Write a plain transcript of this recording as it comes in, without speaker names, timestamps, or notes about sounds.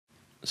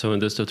So in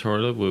this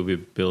tutorial, we'll be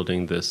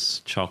building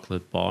this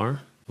chocolate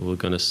bar. We're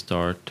going to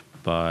start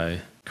by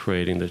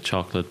creating the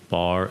chocolate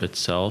bar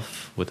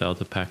itself without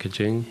the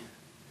packaging.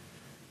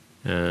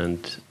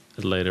 And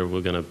later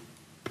we're going to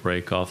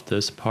break off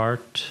this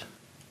part.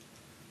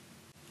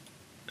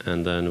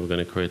 And then we're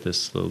going to create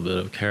this little bit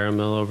of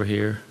caramel over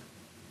here.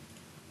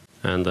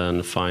 And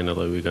then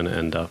finally we're going to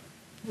end up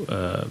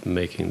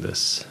making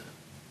this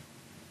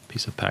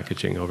piece of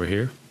packaging over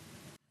here.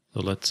 So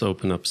let's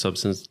open up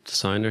Substance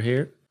Designer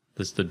here.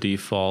 This is the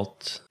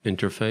default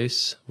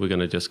interface. We're going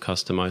to just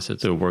customize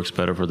it so it works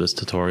better for this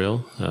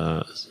tutorial.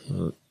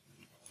 So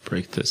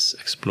break this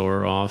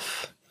Explorer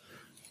off,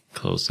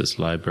 close this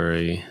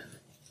library.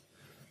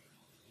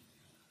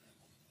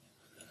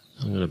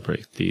 I'm going to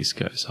break these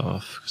guys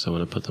off because I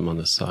want to put them on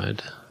the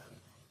side.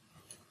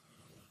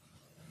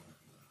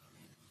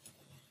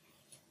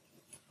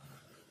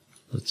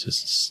 Let's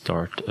just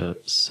start a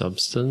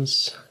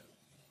substance.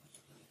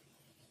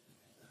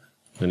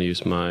 I'm going to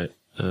use my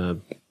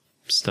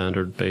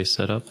standard base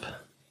setup.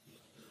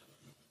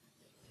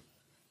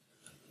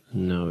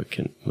 Now we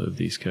can move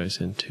these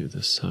guys into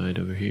the side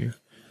over here.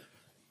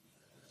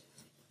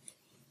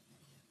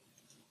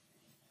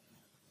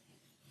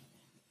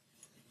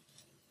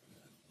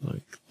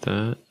 Like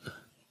that.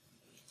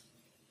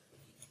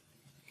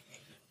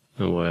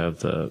 And we'll have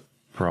the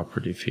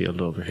property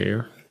field over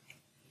here.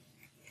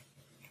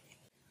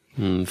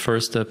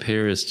 First step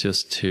here is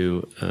just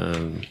to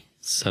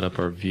set up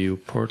our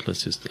viewport.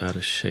 Let's just add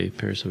a shape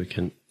here so we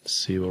can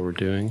see what we're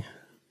doing.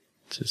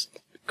 Just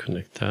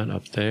connect that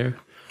up there.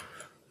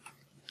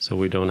 So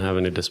we don't have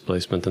any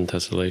displacement and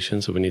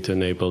tessellation, so we need to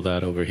enable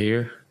that over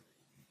here.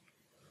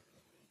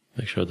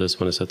 Make sure this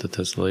one is set to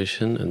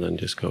tessellation, and then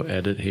just go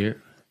edit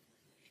here.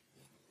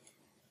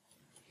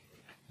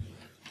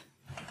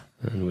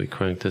 And we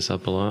crank this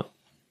up a lot.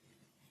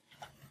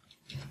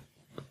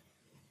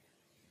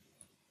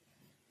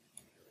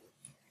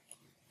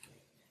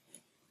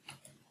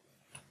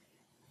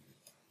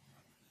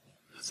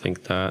 I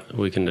think that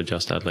we can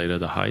adjust that later,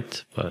 the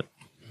height, but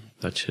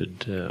that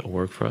should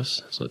work for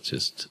us. So let's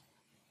just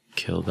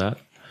kill that.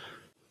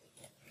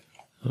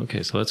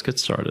 Okay, so let's get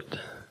started.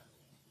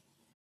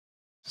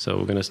 So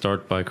we're going to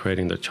start by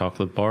creating the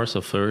chocolate bar. So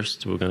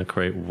first we're going to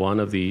create one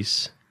of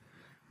these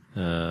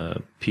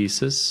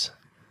pieces,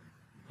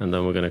 and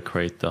then we're going to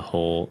create the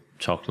whole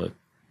chocolate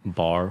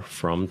bar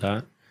from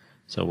that.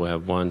 So we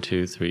have 1,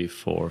 2, 3,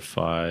 4,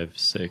 5,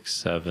 6,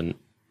 7.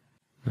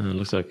 It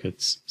looks like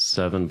it's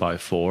 7 by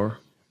 4.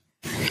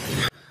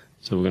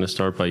 So we're going to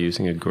start by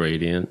using a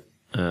gradient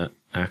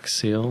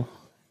axial.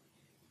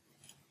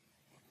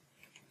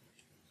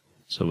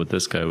 So with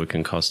this guy we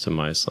can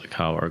customize like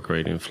how our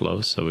gradient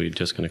flows. So we're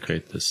just going to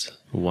create this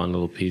one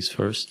little piece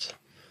first.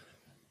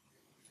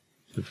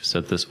 If we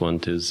set this one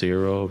to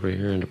 0 over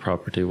here in the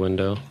property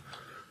window,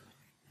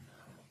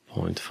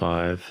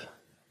 0.5,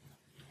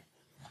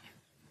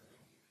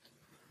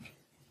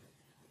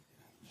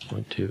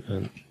 0.2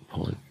 and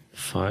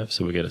 0.5,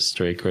 so we get a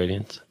straight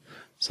gradient.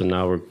 So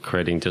now we're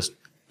creating just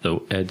the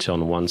edge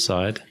on one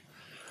side.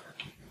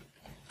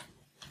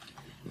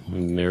 We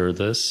mirror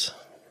this.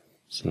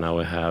 So now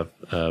we have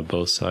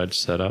both sides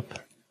set up.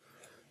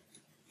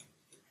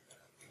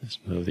 Let's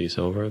move these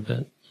over a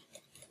bit.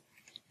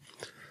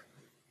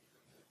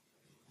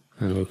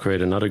 And we'll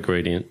create another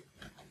gradient.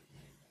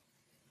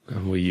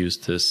 And we use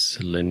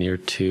this linear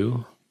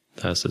 2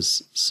 that has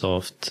this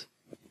soft,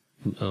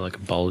 like a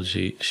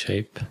bulgy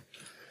shape.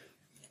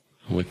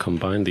 And we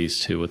combine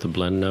these two with the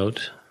blend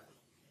node.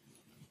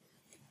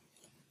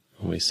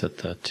 And we set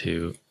that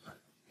to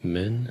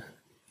min.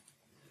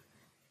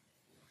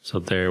 So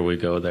there we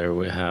go, there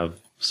we have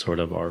sort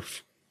of our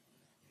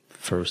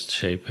first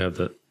shape. We have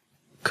the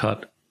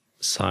cut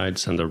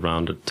sides and the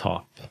rounded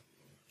top.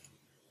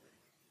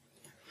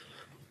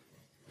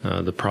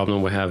 The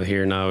problem we have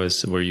here now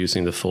is we're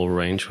using the full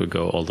range. We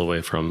go all the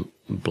way from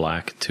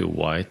black to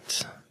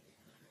white.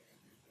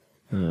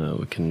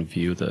 We can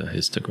view the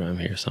histogram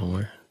here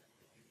somewhere.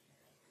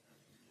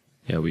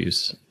 Yeah, we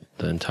use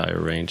the entire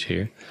range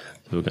here.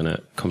 So we're going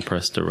to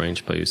compress the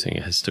range by using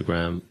a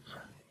histogram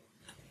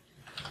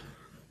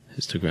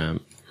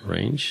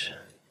range.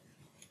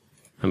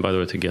 And by the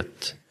way, to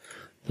get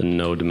the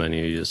node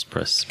menu, you just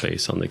press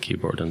space on the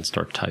keyboard and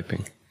start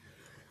typing.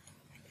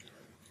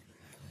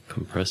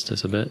 Compress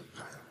this a bit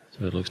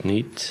so it looks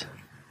neat.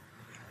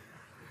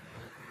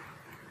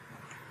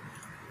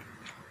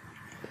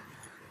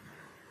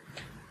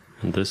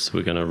 And this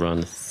we're going to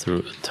run through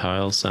a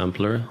tile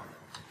sampler.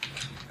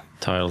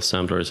 Tile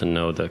sampler is a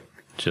node that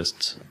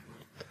just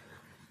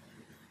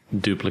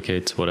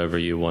duplicates whatever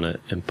you want to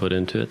input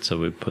into it. So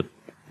we put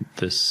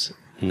this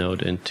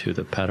node into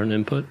the pattern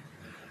input,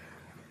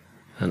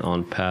 and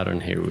on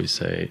pattern here we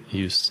say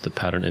use the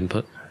pattern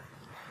input.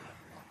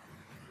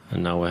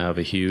 And now we have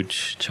a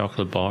huge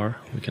chocolate bar.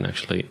 We can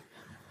actually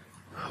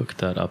hook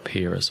that up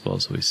here as well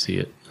so we see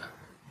it.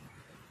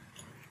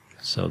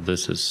 So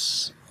this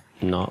is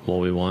not what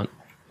we want.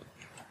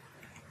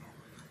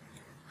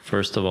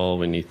 First of all,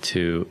 we need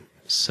to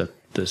set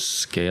this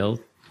scale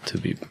to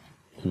be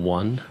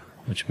 1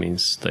 which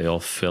means they all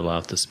fill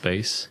out the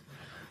space.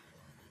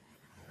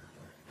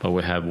 But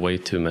we have way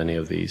too many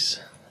of these.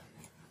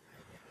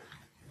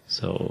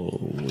 So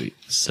we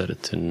set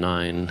it to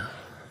 9.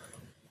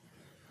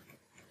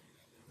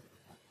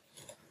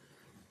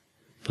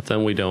 But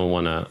then we don't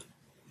want to,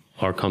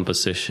 our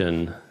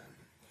composition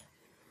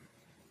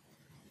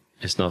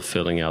is not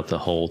filling out the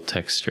whole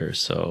texture,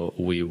 so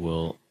we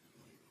will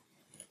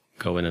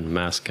go in and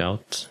mask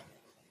out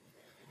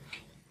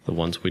the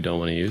ones we don't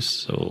want to use.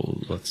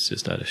 So let's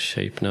just add a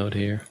shape node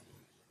here.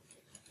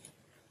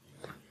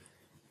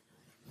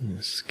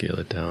 Scale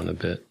it down a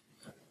bit.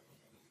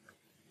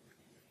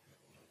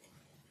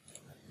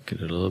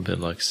 Get it a little bit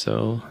like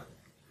so.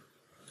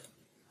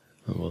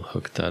 And we'll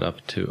hook that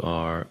up to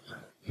our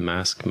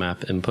mask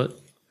map input.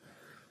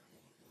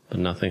 But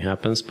nothing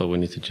happens, but we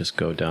need to just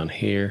go down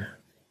here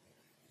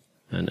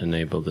and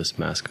enable this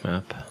mask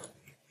map.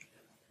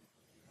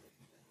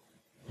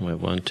 We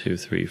have 1, 2,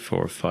 3,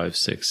 4, 5,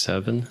 6,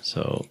 7.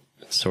 So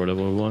it's sort of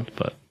what we want,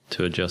 but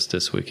to adjust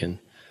this we can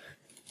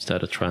just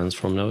add a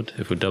transform node.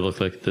 If we double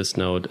click this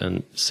node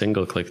and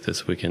single click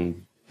this, we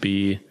can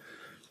be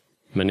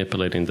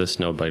manipulating this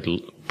node by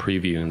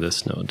previewing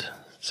this node.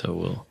 So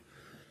we'll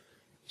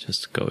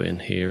just go in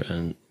here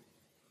and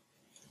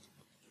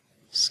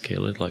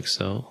scale it like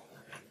so.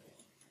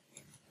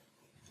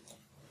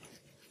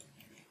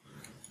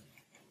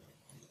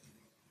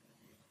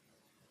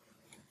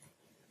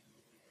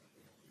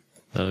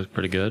 That looks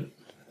pretty good.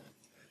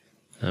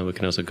 And we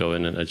can also go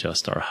in and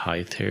adjust our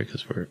height here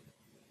because we're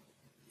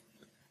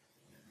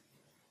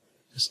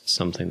just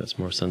something that's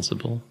more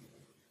sensible.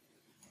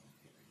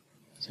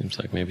 Seems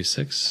like maybe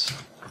 6.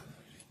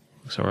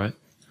 Looks alright.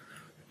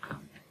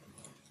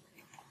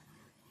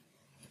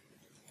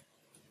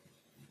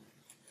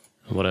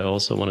 What I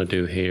also want to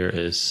do here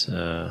is,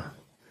 so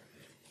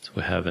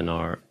we have in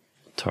our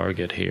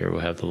target here, we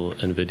have the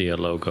little NVIDIA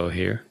logo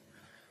here.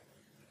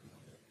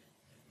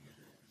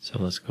 So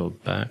let's go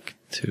back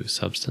to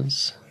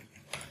Substance.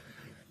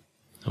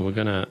 And we're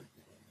gonna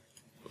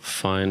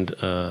find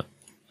a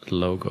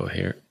logo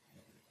here.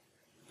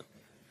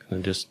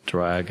 Gonna just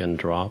drag and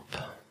drop.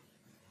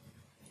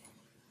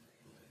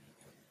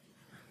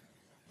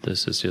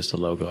 This is just a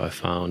logo I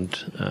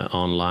found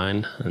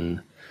online,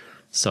 and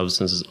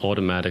Substance is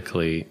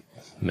automatically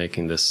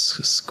making this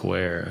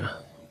square.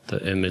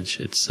 The image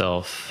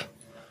itself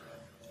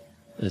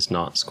is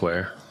not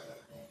square.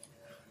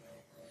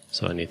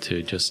 So I need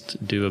to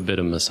just do a bit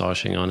of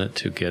massaging on it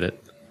to get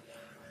it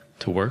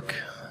to work.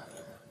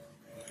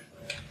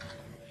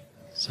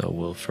 So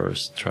we'll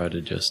first try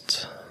to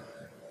just...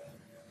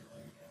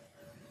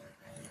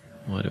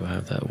 Why do I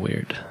have that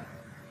weird?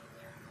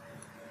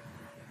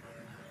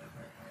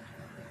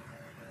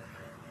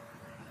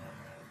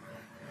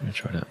 I'm gonna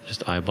try to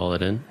just eyeball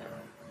it in.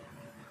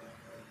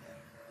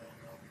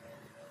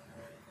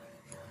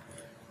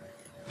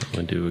 I'm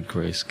gonna do a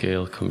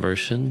grayscale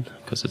conversion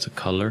because it's a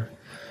color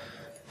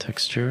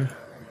texture.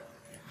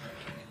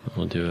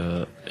 We'll do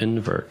a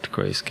invert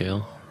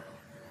grayscale.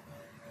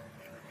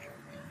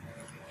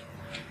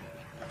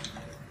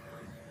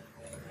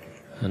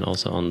 And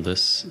also on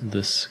this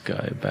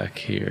guy back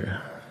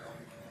here,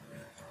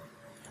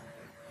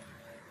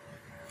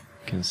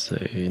 you can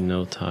say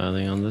no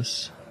tiling on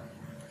this.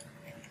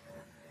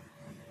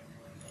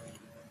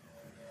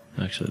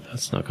 Actually,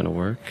 that's not going to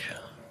work.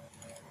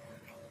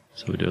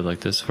 So we do it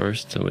like this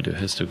first, and we do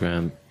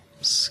histogram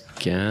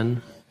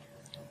scan.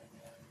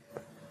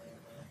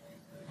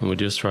 And we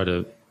just try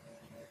to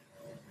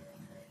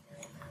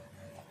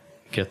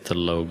get the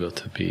logo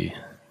to be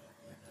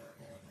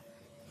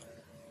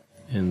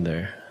in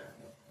there.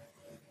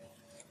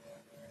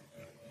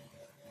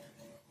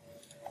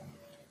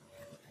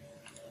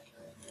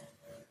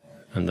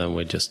 And then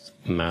we just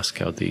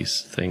mask out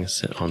these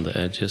things on the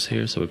edges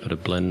here. So we put a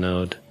blend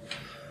node,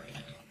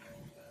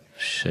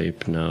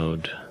 shape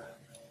node,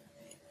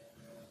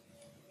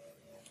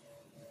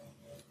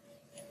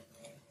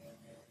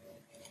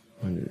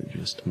 and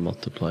just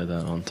multiply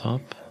that on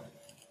top.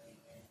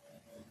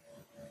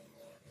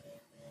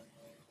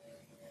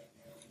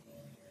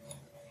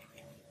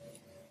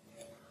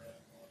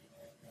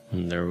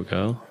 And there we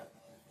go.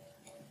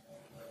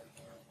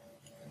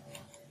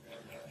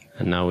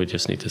 And now we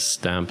just need to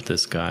stamp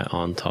this guy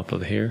on top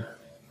of here.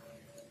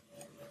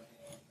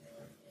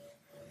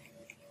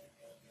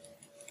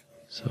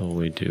 So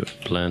we do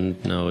a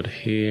blend node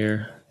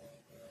here.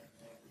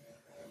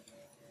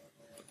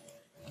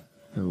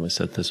 And we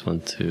set this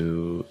one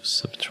to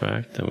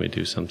subtract, and we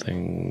do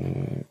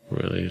something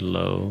really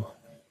low.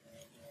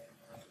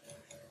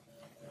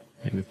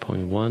 Maybe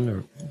 0.1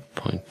 or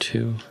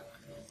 0.2.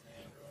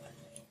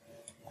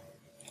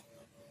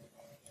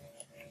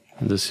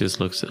 This just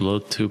looks a little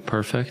too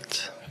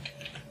perfect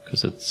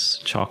because it's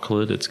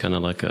chocolate. It's kind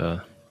of like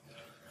a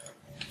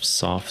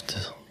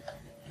soft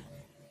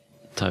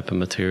type of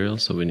material,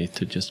 so we need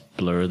to just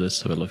blur this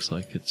so it looks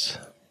like it's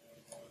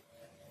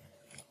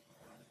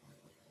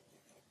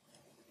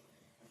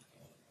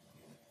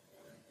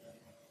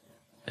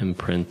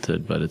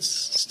imprinted, but it's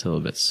still a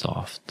bit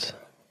soft.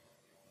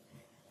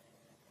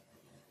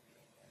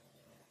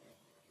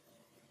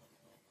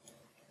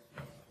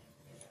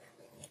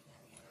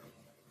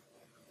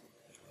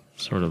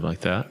 sort of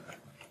like that.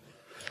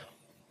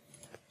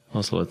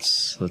 Also,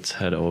 let's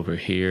head over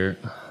here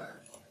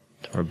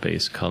to our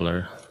base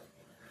color.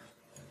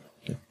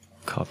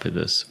 Copy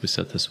this. We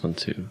set this one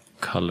to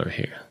color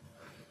here.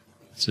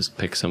 Let's just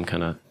pick some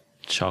kind of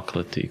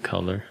chocolatey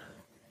color.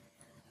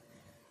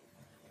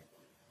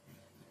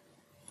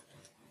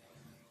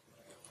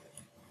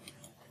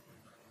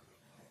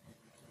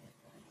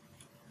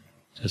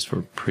 Just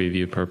for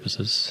preview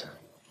purposes.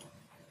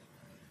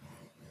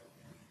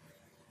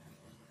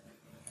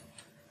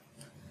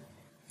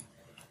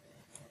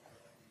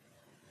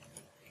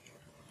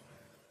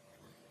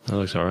 That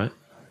looks alright.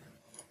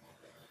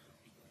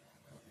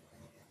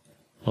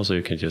 Also,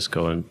 you can just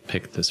go and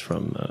pick this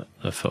from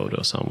a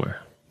photo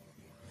somewhere.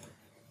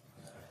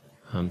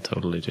 I'm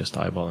totally just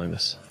eyeballing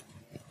this.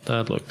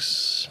 That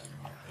looks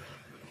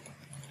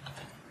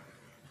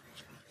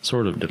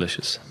sort of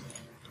delicious.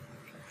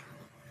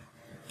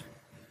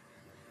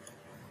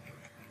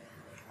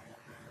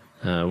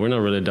 We're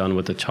not really done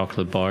with the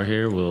chocolate bar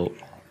here. We'll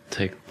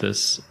take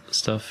this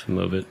stuff,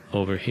 move it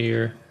over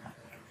here.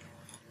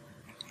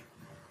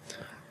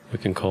 We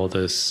can call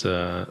this,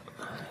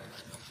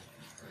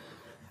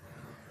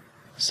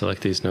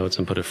 select these nodes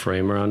and put a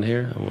frame around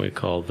here, and we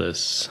call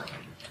this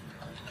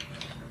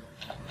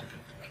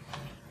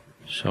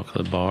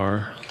chocolate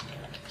bar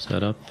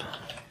setup.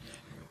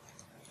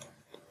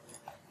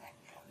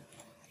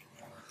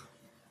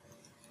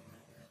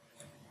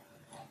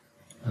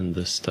 And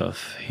this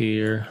stuff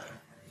here,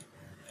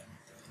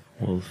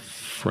 we'll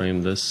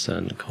frame this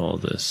and call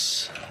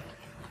this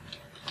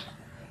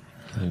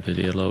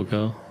NVIDIA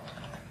logo.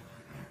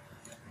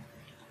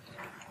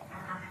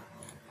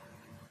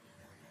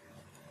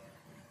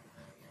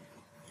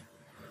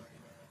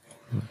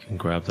 We can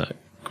grab that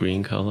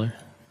green color.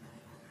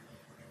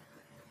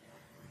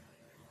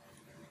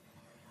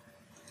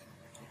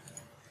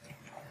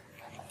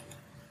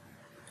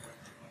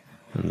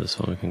 And this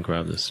one we can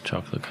grab this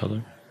chocolate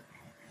color.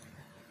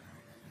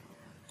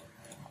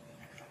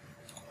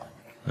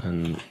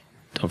 And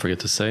don't forget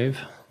to save.